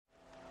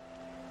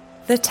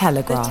The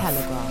Telegraph. The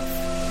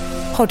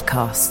Telegraph.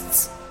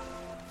 Podcasts.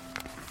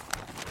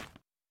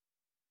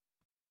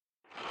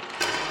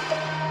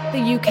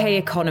 The UK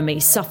economy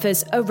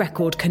suffers a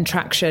record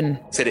contraction.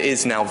 So it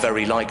is now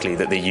very likely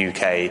that the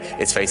UK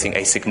is facing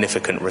a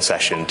significant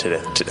recession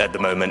at the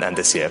moment and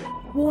this year.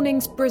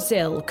 Warnings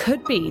Brazil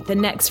could be the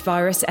next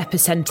virus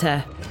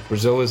epicentre.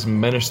 Brazil has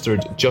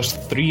administered just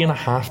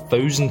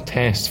 3,500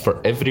 tests for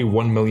every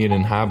 1 million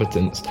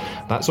inhabitants.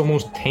 That's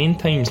almost 10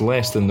 times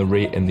less than the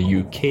rate in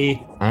the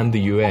UK and the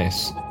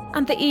US.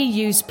 And the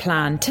EU's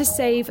plan to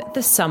save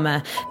the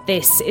summer.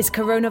 This is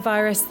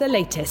Coronavirus, the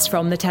latest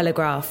from The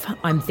Telegraph.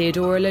 I'm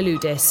Theodora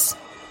Louloudis.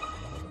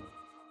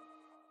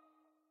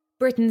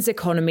 Britain's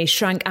economy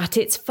shrank at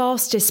its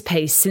fastest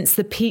pace since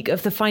the peak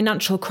of the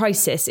financial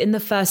crisis in the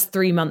first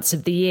 3 months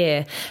of the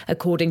year.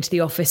 According to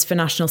the Office for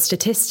National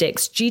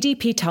Statistics,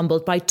 GDP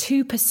tumbled by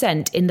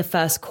 2% in the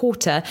first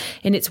quarter,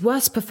 in its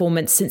worst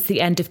performance since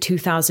the end of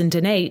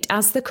 2008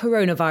 as the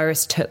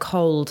coronavirus took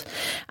hold.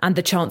 And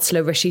the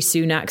Chancellor Rishi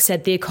Sunak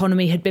said the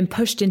economy had been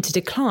pushed into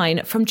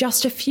decline from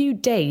just a few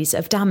days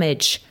of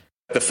damage.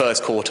 The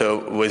first quarter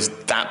was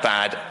that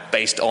bad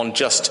based on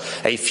just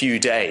a few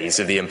days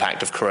of the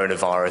impact of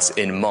coronavirus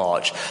in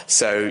March.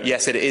 So,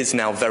 yes, it is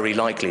now very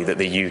likely that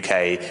the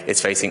UK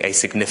is facing a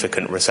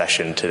significant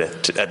recession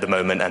at the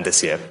moment and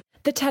this year.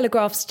 The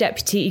Telegraph's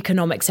Deputy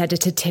Economics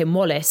Editor Tim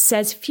Wallace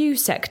says few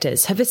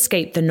sectors have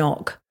escaped the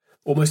knock.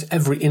 Almost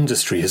every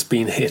industry has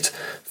been hit,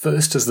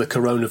 first as the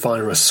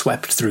coronavirus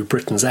swept through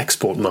Britain's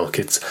export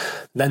markets,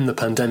 then the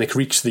pandemic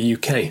reached the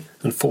UK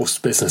and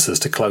forced businesses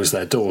to close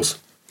their doors.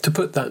 To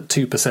put that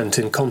 2%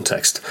 in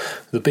context,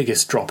 the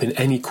biggest drop in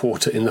any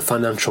quarter in the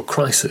financial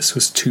crisis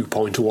was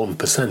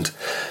 2.1%.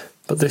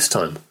 But this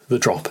time, the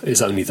drop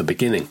is only the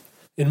beginning.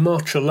 In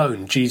March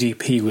alone,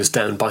 GDP was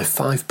down by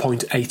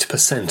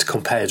 5.8%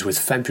 compared with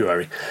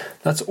February.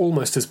 That's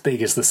almost as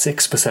big as the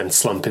 6%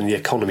 slump in the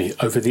economy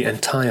over the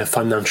entire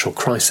financial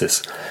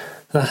crisis.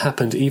 That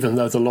happened even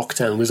though the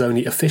lockdown was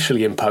only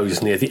officially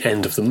imposed near the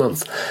end of the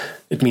month.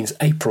 It means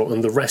April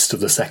and the rest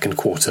of the second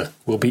quarter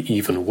will be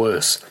even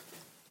worse.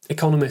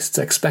 Economists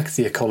expect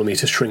the economy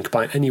to shrink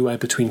by anywhere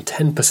between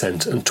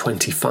 10% and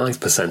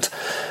 25%.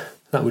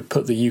 That would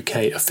put the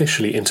UK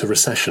officially into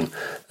recession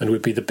and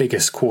would be the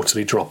biggest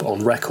quarterly drop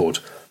on record.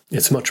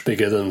 It's much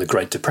bigger than the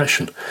Great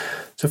Depression.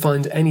 To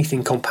find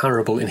anything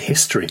comparable in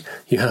history,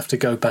 you have to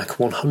go back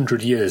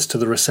 100 years to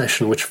the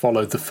recession which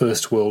followed the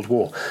First World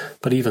War,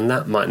 but even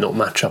that might not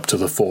match up to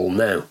the fall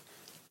now.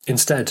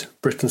 Instead,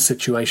 Britain's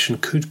situation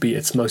could be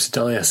its most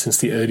dire since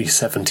the early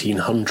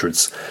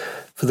 1700s.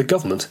 For the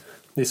government,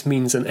 this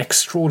means an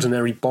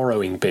extraordinary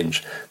borrowing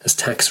binge as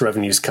tax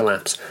revenues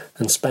collapse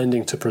and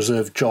spending to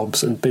preserve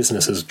jobs and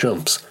businesses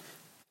jumps.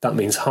 That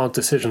means hard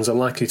decisions are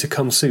likely to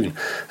come soon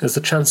as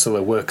the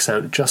Chancellor works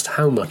out just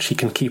how much he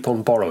can keep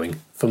on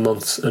borrowing for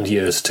months and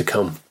years to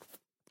come.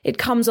 It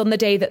comes on the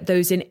day that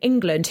those in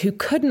England who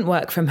couldn't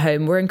work from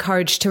home were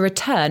encouraged to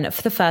return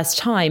for the first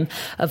time,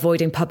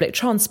 avoiding public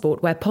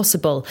transport where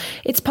possible.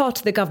 It's part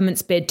of the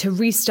government's bid to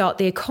restart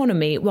the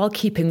economy while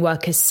keeping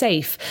workers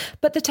safe.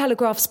 But the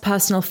Telegraph's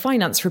personal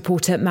finance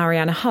reporter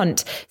Mariana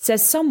Hunt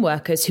says some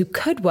workers who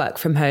could work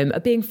from home are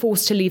being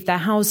forced to leave their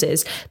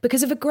houses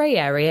because of a grey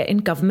area in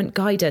government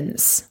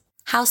guidance.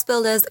 House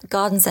builders,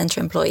 garden centre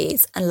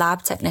employees and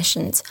lab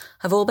technicians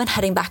have all been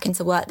heading back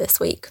into work this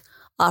week,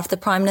 after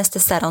the Prime Minister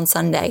said on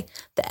Sunday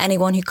that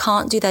anyone who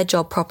can't do their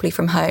job properly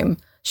from home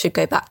should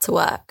go back to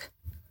work.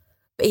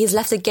 But he's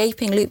left a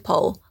gaping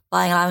loophole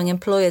by allowing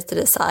employers to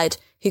decide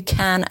who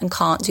can and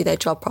can't do their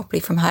job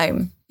properly from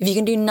home. If you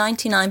can do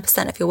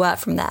 99% of your work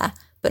from there,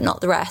 but not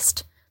the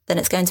rest, then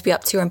it's going to be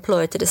up to your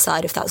employer to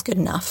decide if that's good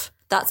enough.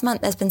 That's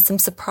meant there's been some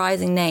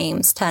surprising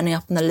names turning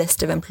up on the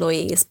list of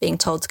employees being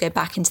told to go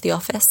back into the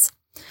office,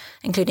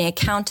 including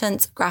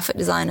accountants, graphic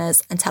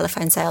designers and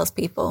telephone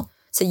salespeople.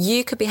 So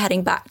you could be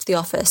heading back to the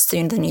office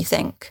sooner than you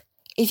think.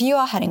 If you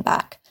are heading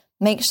back,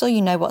 make sure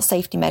you know what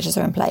safety measures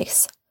are in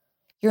place.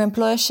 Your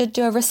employer should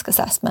do a risk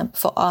assessment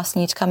before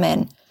asking you to come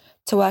in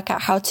to work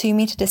out how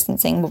 2-metre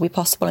distancing will be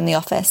possible in the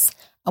office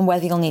and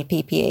whether you'll need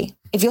PPE.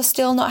 If you're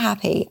still not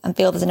happy and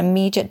feel there's an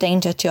immediate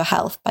danger to your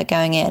health by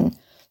going in,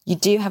 you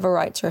do have a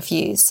right to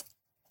refuse.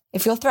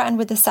 If you're threatened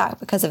with the sack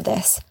because of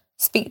this,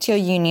 speak to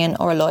your union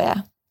or a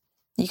lawyer.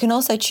 You can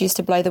also choose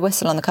to blow the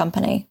whistle on the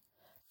company.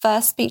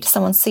 First, speak to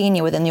someone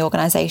senior within the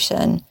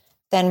organisation,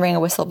 then ring a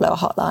whistleblower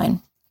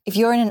hotline. If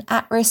you're in an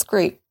at-risk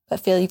group but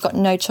feel you've got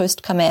no choice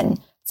to come in,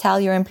 tell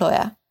your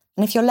employer.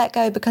 And if you're let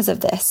go because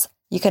of this,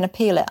 you can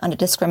appeal it under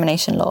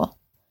discrimination law.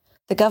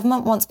 The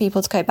government wants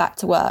people to go back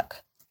to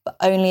work, but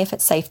only if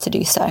it's safe to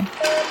do so.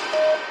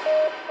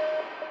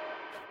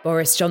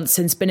 Boris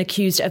Johnson's been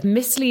accused of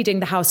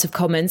misleading the House of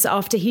Commons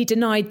after he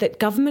denied that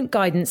government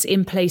guidance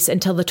in place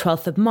until the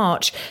 12th of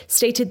March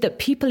stated that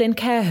people in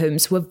care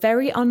homes were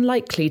very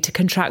unlikely to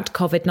contract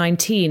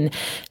COVID-19.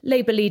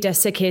 Labour leader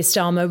Sir Keir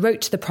Starmer wrote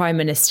to the Prime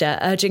Minister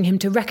urging him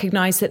to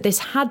recognise that this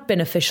had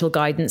been official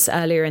guidance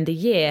earlier in the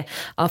year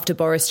after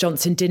Boris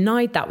Johnson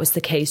denied that was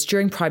the case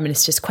during Prime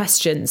Minister's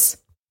questions.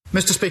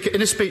 Mr. Speaker,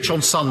 in his speech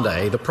on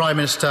Sunday, the Prime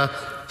Minister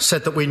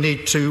said that we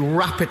need to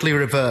rapidly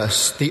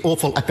reverse the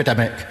awful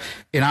epidemic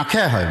in our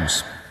care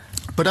homes.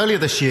 But earlier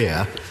this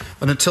year,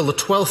 and until the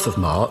 12th of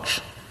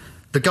March,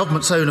 the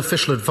government's own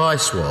official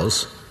advice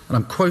was, and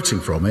I'm quoting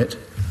from it,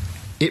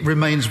 "It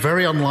remains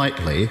very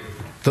unlikely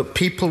that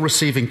people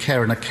receiving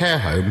care in a care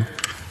home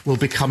will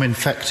become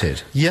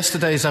infected."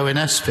 Yesterday's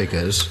ONS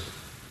figures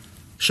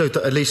showed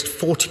that at least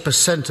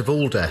 40% of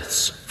all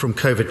deaths from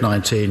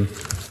COVID-19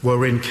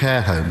 were in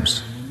care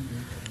homes.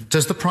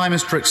 Does the Prime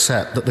Minister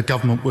accept that the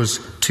government was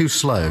too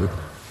slow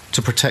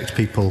to protect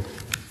people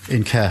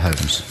in care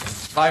homes?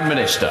 Prime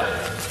Minister.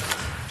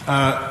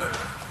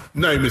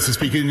 No, Mr.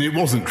 Speaker, it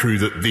wasn't true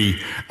that the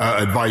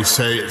advice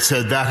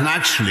said that. And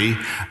actually,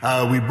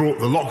 we brought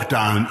the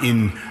lockdown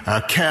in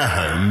care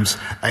homes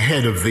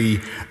ahead of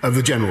the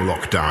general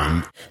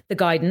lockdown. The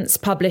guidance,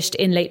 published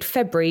in late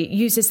February,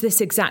 uses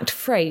this exact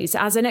phrase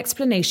as an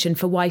explanation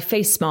for why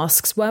face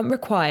masks weren't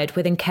required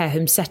within care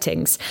home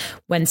settings.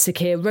 When Sir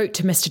Keir wrote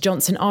to Mr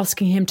Johnson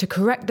asking him to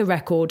correct the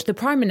record, the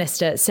Prime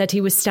Minister said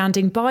he was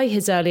standing by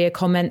his earlier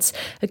comments,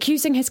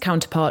 accusing his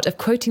counterpart of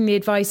quoting the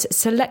advice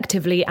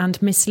selectively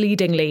and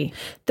misleadingly.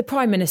 The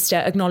Prime Minister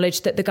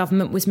acknowledged that the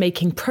government was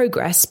making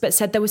progress, but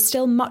said there was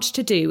still much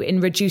to do in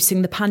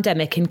reducing the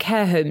pandemic in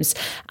care homes,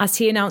 as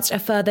he announced a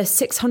further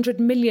 £600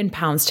 million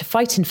to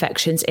fight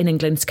infections in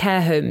England's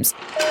care homes.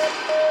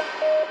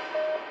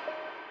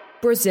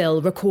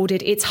 Brazil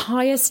recorded its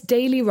highest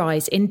daily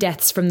rise in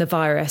deaths from the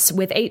virus,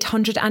 with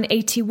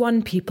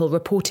 881 people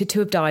reported to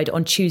have died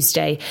on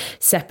Tuesday.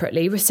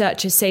 Separately,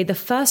 researchers say the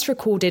first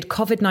recorded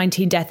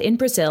COVID-19 death in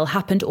Brazil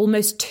happened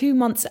almost 2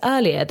 months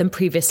earlier than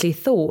previously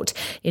thought,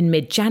 in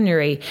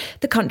mid-January.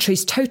 The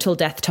country's total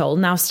death toll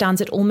now stands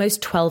at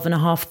almost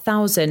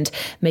 12,500,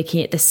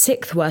 making it the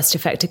 6th worst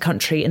affected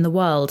country in the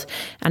world.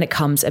 And it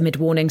comes amid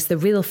warnings the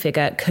real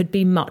figure could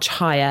be much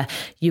higher.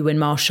 Ewan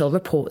Marshall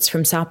reports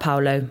from Sao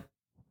Paulo.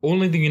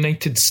 Only the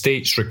United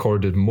States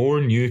recorded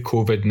more new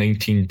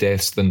COVID-19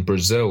 deaths than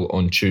Brazil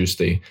on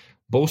Tuesday,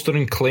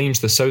 bolstering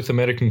claims the South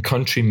American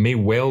country may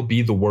well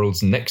be the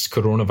world's next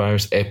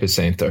coronavirus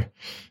epicentre.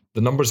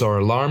 The numbers are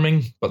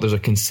alarming, but there's a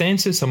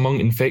consensus among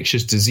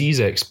infectious disease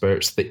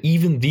experts that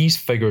even these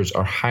figures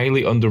are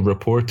highly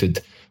underreported,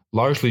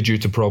 largely due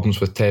to problems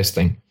with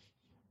testing.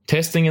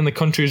 Testing in the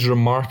country is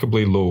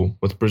remarkably low,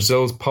 with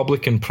Brazil's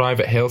public and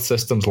private health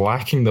systems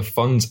lacking the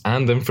funds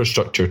and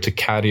infrastructure to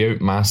carry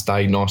out mass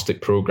diagnostic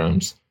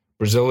programs.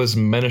 Brazil has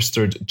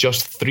administered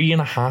just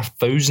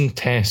 3,500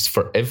 tests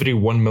for every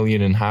 1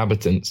 million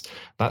inhabitants.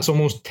 That's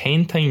almost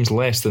 10 times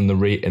less than the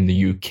rate in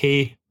the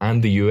UK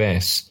and the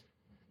US.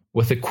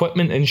 With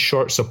equipment in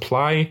short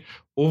supply,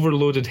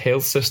 overloaded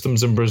health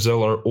systems in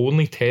Brazil are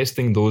only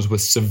testing those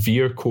with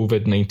severe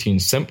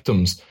COVID-19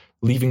 symptoms,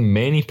 leaving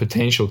many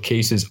potential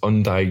cases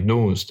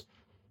undiagnosed.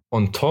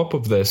 On top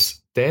of this,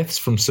 deaths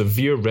from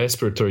severe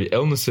respiratory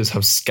illnesses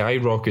have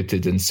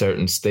skyrocketed in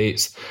certain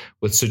states,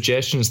 with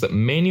suggestions that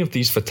many of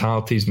these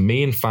fatalities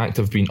may in fact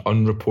have been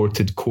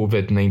unreported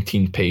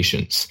COVID-19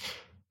 patients.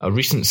 A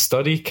recent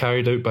study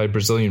carried out by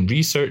Brazilian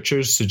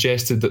researchers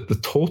suggested that the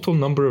total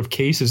number of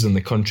cases in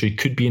the country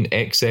could be in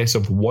excess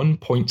of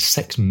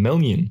 1.6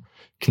 million,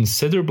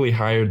 considerably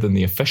higher than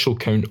the official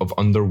count of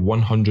under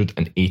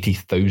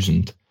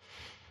 180,000.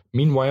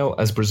 Meanwhile,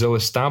 as Brazil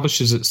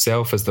establishes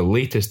itself as the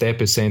latest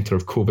epicenter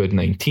of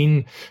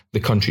COVID-19,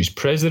 the country's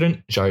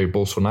president, Jair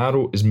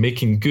Bolsonaro, is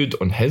making good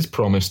on his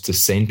promise to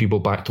send people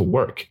back to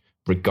work,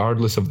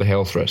 regardless of the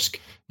health risk.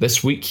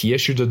 This week, he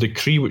issued a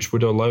decree which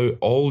would allow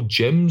all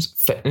gyms,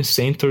 fitness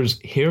centres,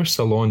 hair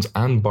salons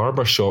and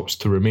barber shops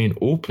to remain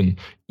open,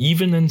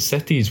 even in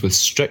cities with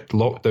strict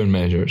lockdown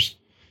measures.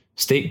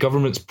 State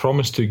governments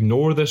promised to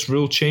ignore this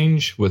rule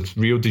change, with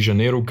Rio de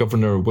Janeiro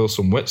Governor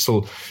Wilson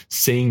Witzel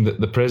saying that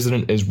the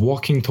president is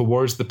walking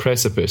towards the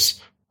precipice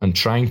and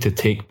trying to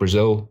take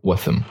Brazil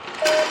with him.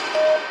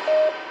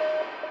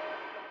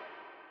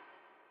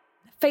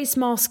 Face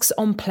masks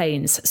on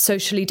planes,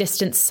 socially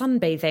distanced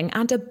sunbathing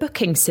and a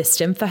booking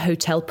system for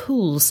hotel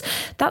pools.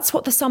 That's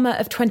what the summer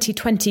of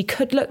 2020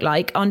 could look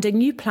like under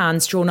new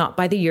plans drawn up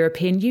by the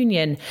European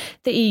Union.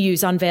 The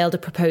EU's unveiled a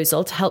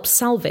proposal to help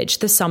salvage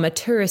the summer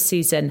tourist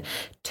season.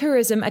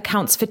 Tourism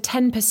accounts for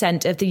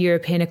 10% of the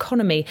European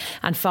economy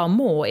and far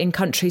more in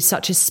countries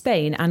such as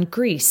Spain and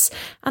Greece.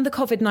 And the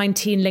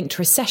COVID-19-linked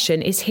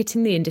recession is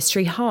hitting the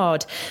industry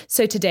hard.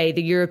 So today,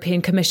 the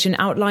European Commission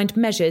outlined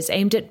measures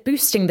aimed at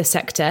boosting the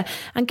sector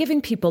and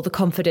giving people the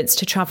confidence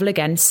to travel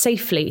again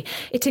safely.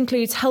 It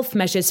includes health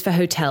measures for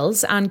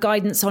hotels and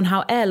guidance on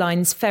how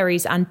airlines,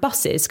 ferries and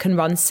buses can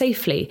run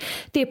safely.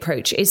 The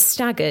approach is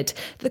staggered.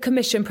 The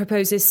Commission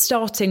proposes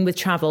starting with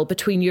travel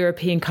between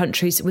European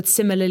countries with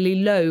similarly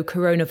low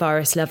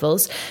coronavirus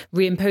levels,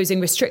 reimposing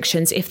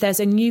restrictions if there's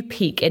a new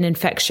peak in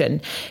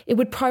infection. It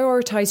would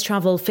prioritise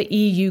travel for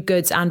EU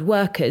goods and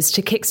workers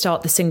to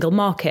kickstart the single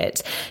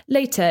market.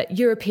 Later,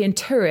 European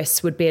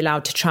tourists would be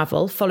allowed to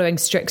travel following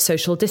strict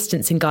social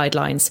distancing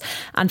guidelines.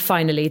 And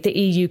finally, the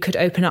EU could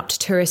open up to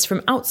tourists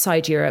from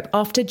outside Europe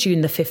after June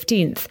the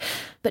 15th.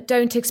 But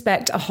don't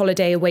expect a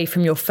holiday away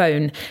from your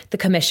phone. The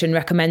Commission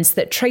recommends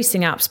that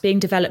tracing apps being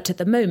developed at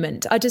the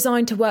moment are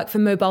designed to work for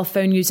mobile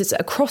phone users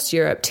across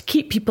Europe to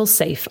keep people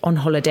safe on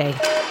holiday.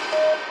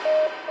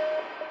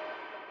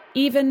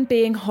 Even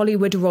being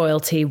Hollywood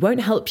royalty won't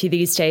help you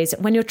these days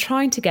when you're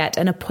trying to get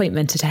an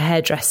appointment at a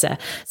hairdresser.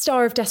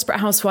 Star of Desperate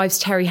Housewives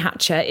Terry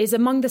Hatcher is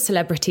among the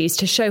celebrities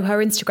to show her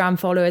Instagram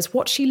followers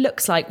what she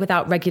looks like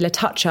without regular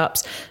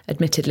touch-ups.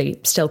 Admittedly,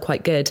 still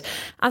quite good,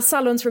 as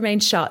salons remain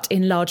shut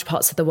in large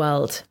parts of the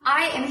world.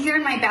 I am here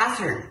in my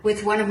bathroom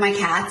with one of my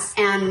cats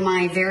and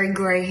my very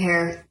grey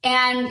hair.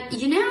 And,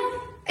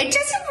 it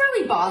doesn't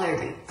really bother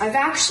me. I've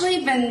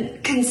actually been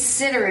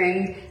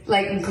considering,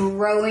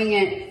 growing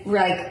it,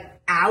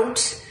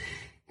 out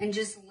and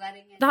just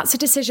letting it... That's a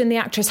decision the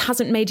actress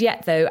hasn't made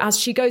yet, though, as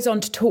she goes on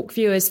to talk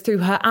viewers through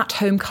her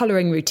at-home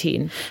colouring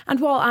routine.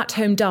 And while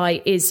at-home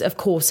dye is, of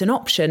course, an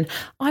option,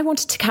 I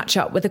wanted to catch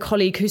up with a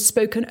colleague who's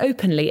spoken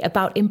openly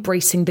about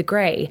embracing the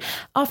grey.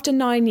 After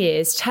 9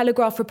 years,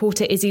 Telegraph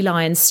reporter Izzy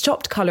Lyons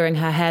stopped colouring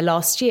her hair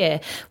last year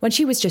when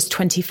she was just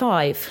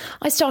 25.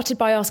 I started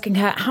by asking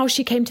her how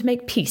she came to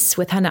make peace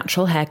with her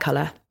natural hair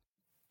colour.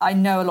 I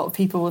know a lot of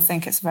people will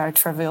think it's a very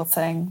trivial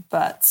thing,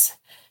 but...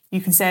 you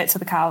can say it till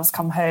the cows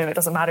come home. It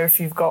doesn't matter if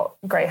you've got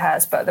grey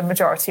hairs, but the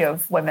majority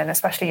of women,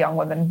 especially young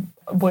women,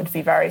 would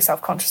be very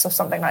self-conscious of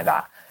something like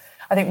that.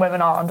 I think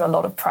women are under a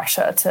lot of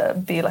pressure to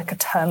be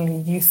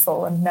eternally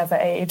youthful and never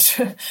age.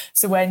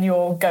 So when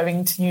you're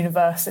going to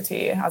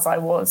university, as I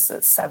was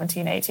at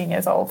 17, 18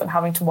 years old, and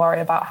having to worry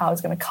about how I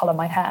was going to colour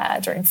my hair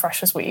during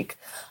Freshers' Week,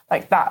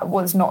 that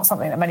was not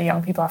something that many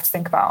young people have to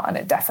think about. And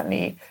it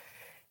definitely,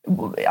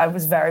 I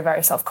was very,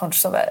 very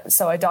self-conscious of it.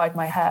 So I dyed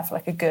my hair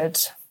for a good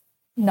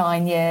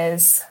 9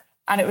 years,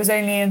 and it was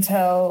only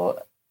until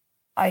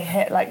I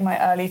hit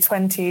my early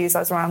 20s,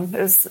 it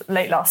was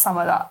late last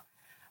summer, that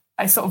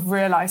I sort of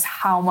realised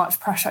how much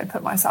pressure I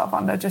put myself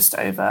under just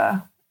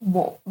over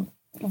what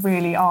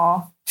really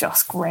are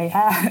just grey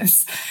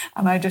hairs.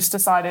 And I just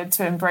decided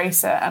to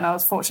embrace it, and I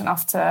was fortunate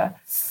enough to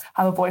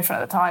have a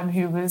boyfriend at the time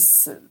who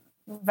was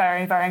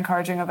very, very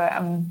encouraging of it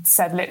and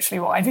said literally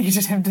what I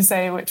needed him to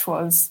say, which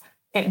was,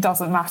 it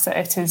doesn't matter,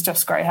 it is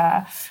just grey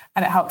hair.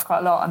 And it helped quite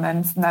a lot. And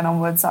then from then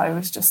onwards, I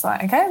was just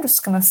okay, I'm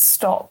just going to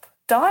stop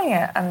dyeing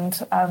it. And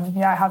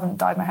I haven't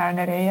dyed my hair in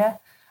nearly a year.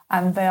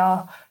 And they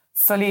are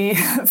fully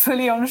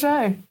on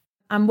show.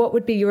 And what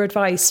would be your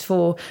advice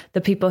for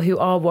the people who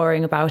are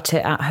worrying about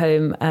it at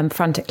home,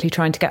 frantically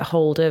trying to get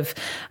hold of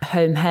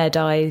home hair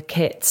dye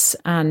kits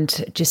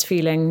and just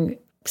feeling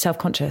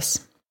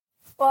self-conscious?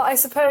 Well, I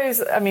suppose,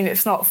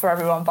 it's not for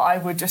everyone, but I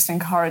would just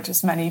encourage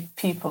as many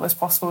people as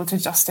possible to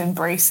just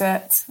embrace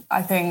it.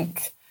 I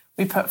think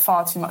we put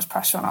far too much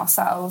pressure on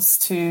ourselves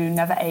to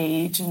never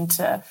age and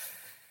to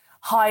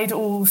hide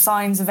all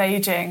signs of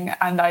aging.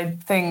 And I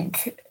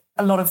think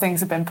a lot of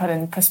things have been put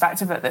in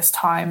perspective at this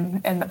time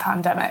in the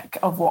pandemic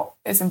of what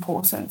is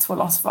important to a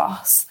lot of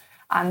us.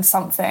 And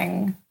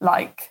something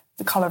like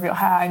the colour of your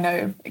hair, I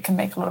know it can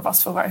make a lot of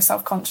us feel very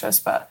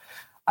self-conscious, but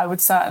I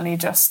would certainly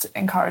just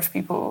encourage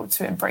people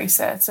to embrace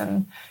it.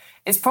 And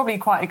it's probably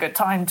quite a good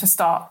time to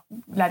start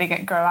letting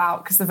it grow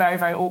out, because the very,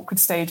 very awkward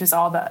stages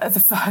are the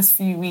first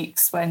few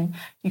weeks when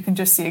you can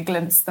just see a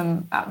glimpse of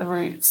them at the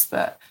roots.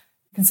 But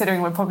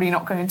considering we're probably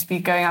not going to be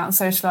going out and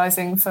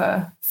socialising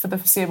for the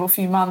foreseeable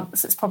few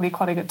months, it's probably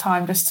quite a good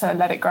time just to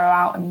let it grow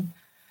out and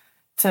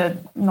to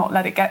not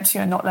let it get to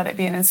you and not let it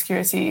be an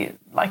insecurity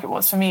like it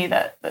was for me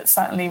that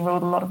certainly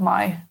ruled a lot of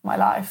my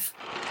life.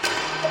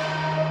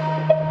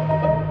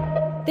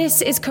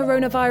 This is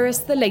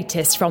Coronavirus, the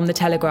latest from The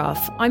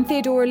Telegraph. I'm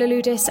Theodora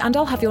Louloudis, and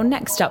I'll have your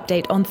next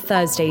update on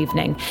Thursday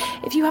evening.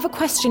 If you have a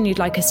question you'd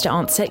like us to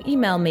answer,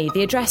 email me.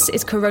 The address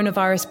is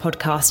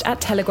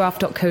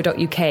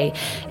coronaviruspodcast@telegraph.co.uk.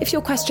 If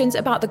your question's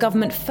about the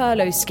government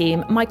furlough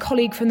scheme, my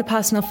colleague from the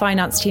personal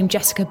finance team,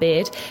 Jessica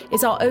Beard,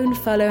 is our own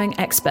furloughing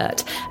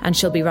expert, and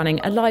she'll be running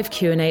a live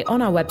Q&A on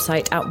our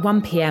website at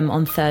 1 p.m.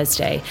 on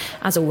Thursday.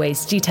 As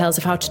always, details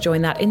of how to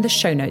join that in the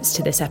show notes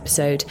to this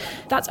episode.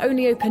 That's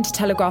only open to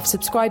Telegraph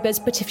subscribers,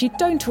 but if you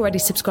don't already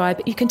subscribe,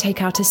 you can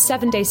take out a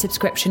 7-day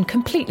subscription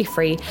completely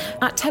free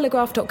at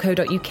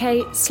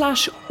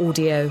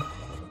telegraph.co.uk/audio.